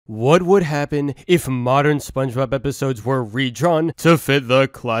What would happen if modern SpongeBob episodes were redrawn to fit the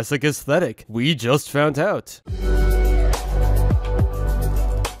classic aesthetic? We just found out.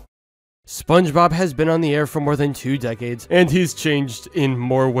 SpongeBob has been on the air for more than 2 decades, and he's changed in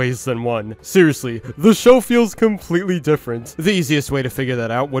more ways than one. Seriously, the show feels completely different. The easiest way to figure that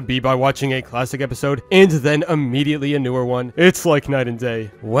out would be by watching a classic episode, and then immediately a newer one. It's like night and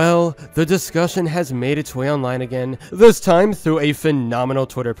day. Well, the discussion has made its way online again, this time through a phenomenal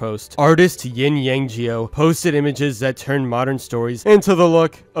Twitter post. Artist Yin Yang Geo posted images that turn modern stories into the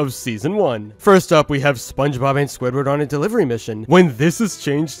look of Season 1. First up, we have SpongeBob and Squidward on a delivery mission. When this is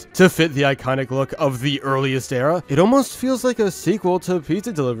changed to fit the iconic look of the earliest era, it almost feels like a sequel to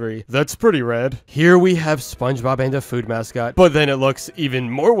Pizza Delivery. That's pretty rad. Here we have SpongeBob and a food mascot, but then it looks even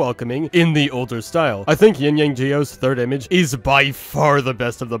more welcoming in the older style. I think Yin Yang Geo's third image is by far the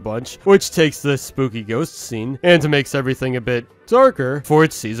best of the bunch, which takes the spooky ghost scene and makes everything a bit darker for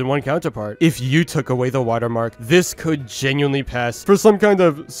its Season 1 counterpart. If you took away the watermark, this could genuinely pass for some kind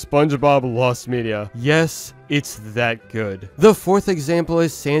of SpongeBob lost media. Yes, it's that good. The fourth example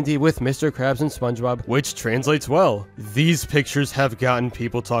is Sandy with Mr. Krabs and SpongeBob, which translates well. These pictures have gotten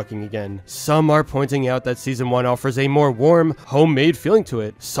people talking again. Some are pointing out that Season 1 offers a more warm, homemade feeling to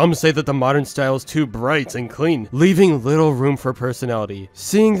it. Some say that the modern style is too bright and clean, leaving little room for personality.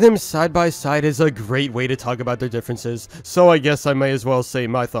 Seeing them side by side is a great way to talk about their differences, so I guess I may as well say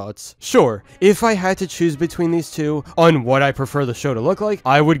my thoughts. Sure, if I had to choose between these two on what I prefer the show to look like,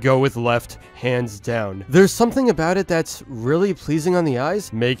 I would go with left, hands down. There's something about it that's really pleasing on the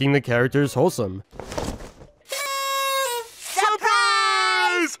eyes, making the characters wholesome.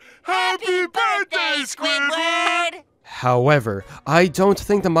 Surprise! Happy birthday, Squidward! However, I don't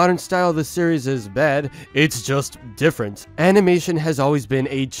think the modern style of the series is bad, it's just different. Animation has always been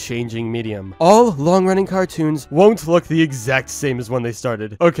a changing medium. All long-running cartoons won't look the exact same as when they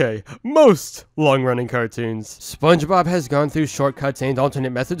started. Okay, most long-running cartoons. SpongeBob has gone through shortcuts and alternate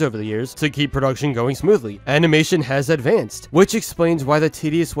methods over the years to keep production going smoothly. Animation has advanced, which explains why the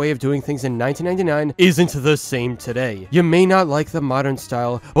tedious way of doing things in 1999 isn't the same today. You may not like the modern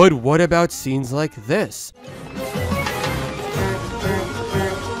style, but what about scenes like this?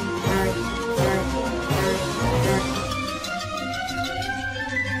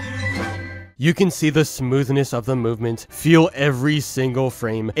 You can see the smoothness of the movement, feel every single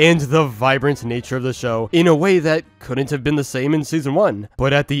frame, and the vibrant nature of the show in a way that couldn't have been the same in Season 1.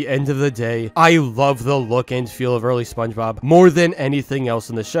 But at the end of the day, I love the look and feel of early SpongeBob more than anything else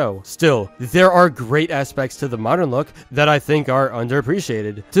in the show. Still, there are great aspects to the modern look that I think are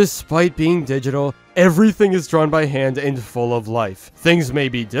underappreciated. Despite being digital, everything is drawn by hand and full of life. Things may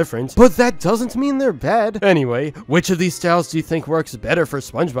be different, but that doesn't mean they're bad. Anyway, which of these styles do you think works better for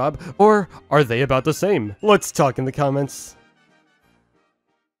SpongeBob, or are they about the same? Let's talk in the comments.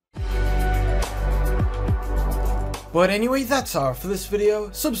 But anyway, that's all for this video.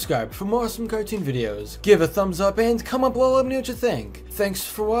 Subscribe for more awesome cartoon videos. Give a thumbs up and comment below, let me know what you think. Thanks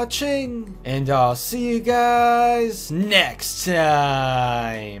for watching, and I'll see you guys next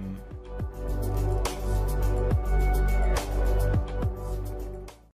time.